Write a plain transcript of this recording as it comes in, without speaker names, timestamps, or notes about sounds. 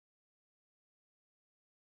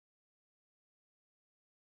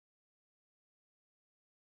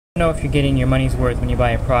know if you're getting your money's worth when you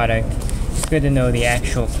buy a product, it's good to know the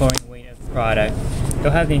actual chlorine weight of the product.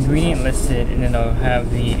 They'll have the ingredient listed, and then they'll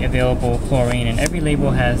have the available chlorine, and every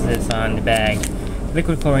label has this on the bag.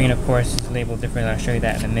 Liquid chlorine, of course, is labeled different. I'll show you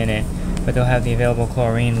that in a minute, but they'll have the available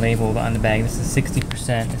chlorine labeled on the bag. This is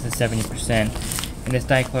 60%, this is 70%, and this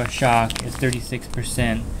dichloro-shock is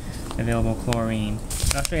 36% available chlorine.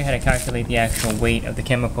 And I'll show you how to calculate the actual weight of the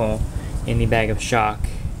chemical in the bag of shock.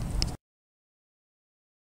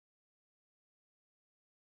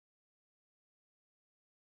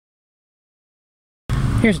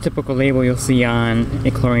 Here's a typical label you'll see on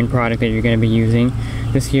a chlorine product that you're going to be using.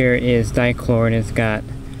 This here is dichlor, and it's got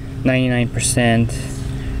 99%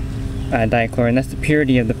 dichlor, and that's the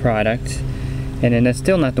purity of the product. And then that's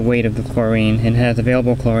still not the weight of the chlorine, and it has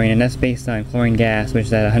available chlorine, and that's based on chlorine gas, which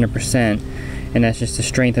is at 100%, and that's just the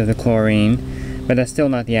strength of the chlorine, but that's still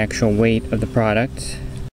not the actual weight of the product.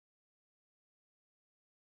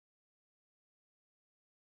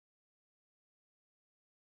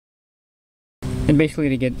 And basically,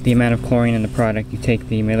 to get the amount of chlorine in the product, you take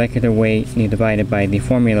the molecular weight and you divide it by the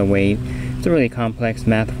formula weight. It's a really complex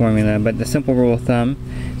math formula, but the simple rule of thumb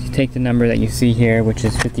is you take the number that you see here, which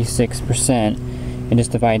is 56%, and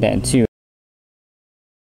just divide that in 2.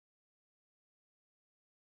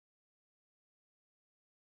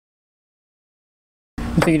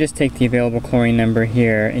 So you just take the available chlorine number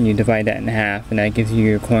here and you divide that in half, and that gives you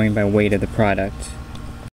your chlorine by weight of the product.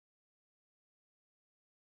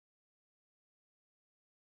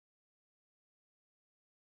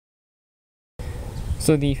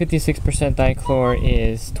 So the 56% dichlor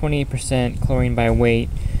is 28% chlorine by weight,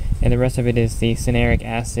 and the rest of it is the cyanuric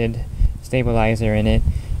acid stabilizer in it.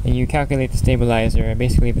 And you calculate the stabilizer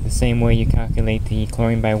basically the same way you calculate the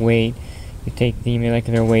chlorine by weight. You take the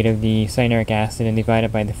molecular weight of the cyanuric acid and divide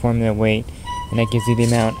it by the formula weight, and that gives you the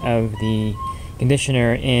amount of the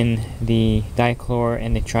conditioner in the dichlor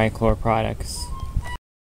and the trichlor products.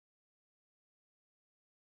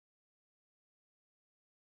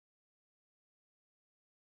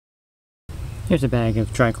 Here's a bag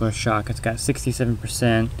of dichloro-shock. It's got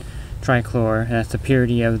 67% trichlor, and that's the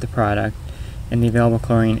purity of the product, and the available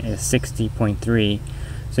chlorine is 60.3.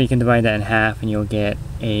 So you can divide that in half and you'll get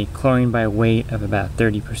a chlorine by weight of about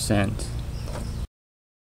 30%.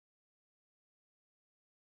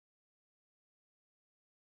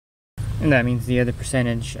 And that means the other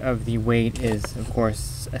percentage of the weight is, of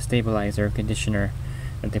course, a stabilizer, conditioner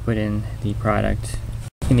that they put in the product.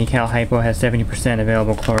 And the Cal Hypo has 70%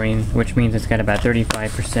 available chlorine, which means it's got about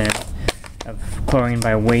 35% of chlorine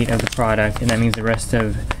by weight of the product, and that means the rest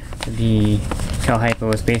of the Cal Hypo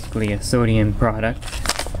is basically a sodium product.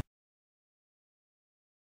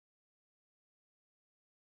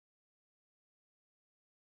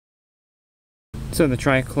 So the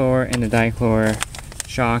trichlor and the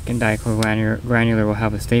dichloro-shock and dichlor granular will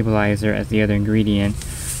have a stabilizer as the other ingredient,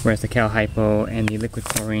 whereas the Cal Hypo and the liquid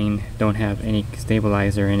chlorine don't have any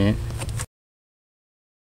stabilizer in it.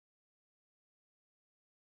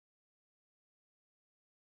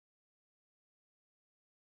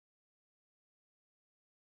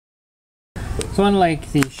 So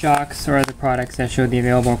unlike the shocks or other products that show the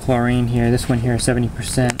available chlorine here, this one here is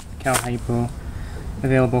 70% Cal Hypo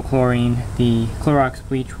available chlorine. The Clorox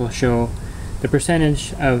bleach will show the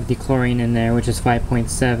percentage of the chlorine in there, which is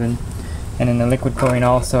 5.7. And then the liquid chlorine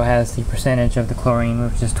also has the percentage of the chlorine,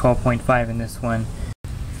 which is 12.5 in this one.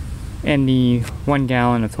 And the 1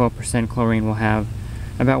 gallon of 12% chlorine will have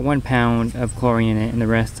about 1 pound of chlorine in it, and the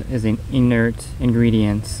rest is in inert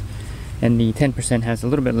ingredients. And the 10% has a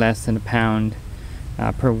little bit less than a pound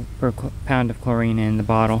per pound of chlorine in the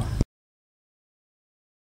bottle.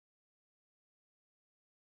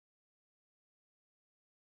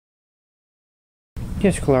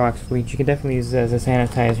 Here's Clorox bleach. You can definitely use it as a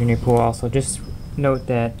sanitizer in your pool also. Just note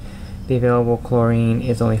that the available chlorine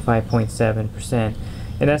is only 5.7%, and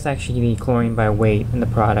that's actually the chlorine by weight in the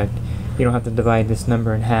product. You don't have to divide this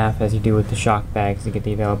number in half as you do with the shock bags to get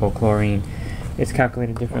the available chlorine. It's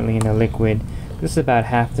calculated differently in the liquid. This is about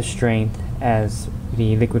half the strength as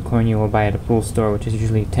the liquid chlorine you will buy at a pool store, which is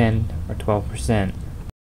usually 10 or 12%.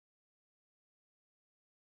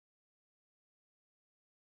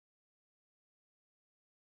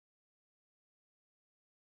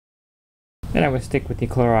 And I would stick with the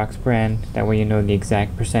Clorox brand, that way you know the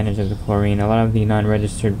exact percentage of the chlorine. A lot of the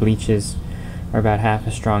non-registered bleaches are about half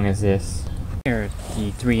as strong as this. Here are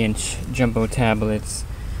the 3-inch jumbo tablets.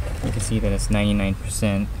 You can see that it's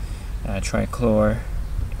 99% trichlor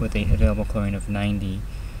with an available chlorine of 90,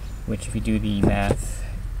 which if you do the math,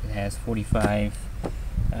 it has 45%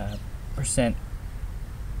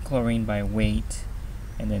 chlorine by weight,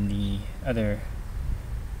 and then the other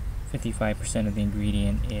 55% of the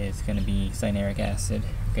ingredient is going to be cyanuric acid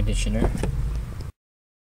conditioner.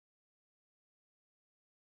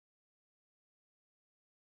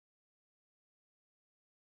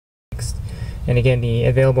 And again, the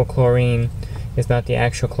available chlorine is not the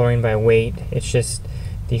actual chlorine by weight, it's just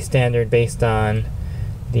the standard based on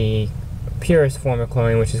the purest form of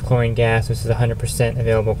chlorine, which is chlorine gas, which is 100%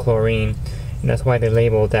 available chlorine. And that's why they're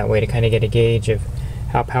labeled that way, to kind of get a gauge of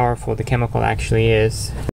how powerful the chemical actually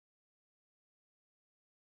is.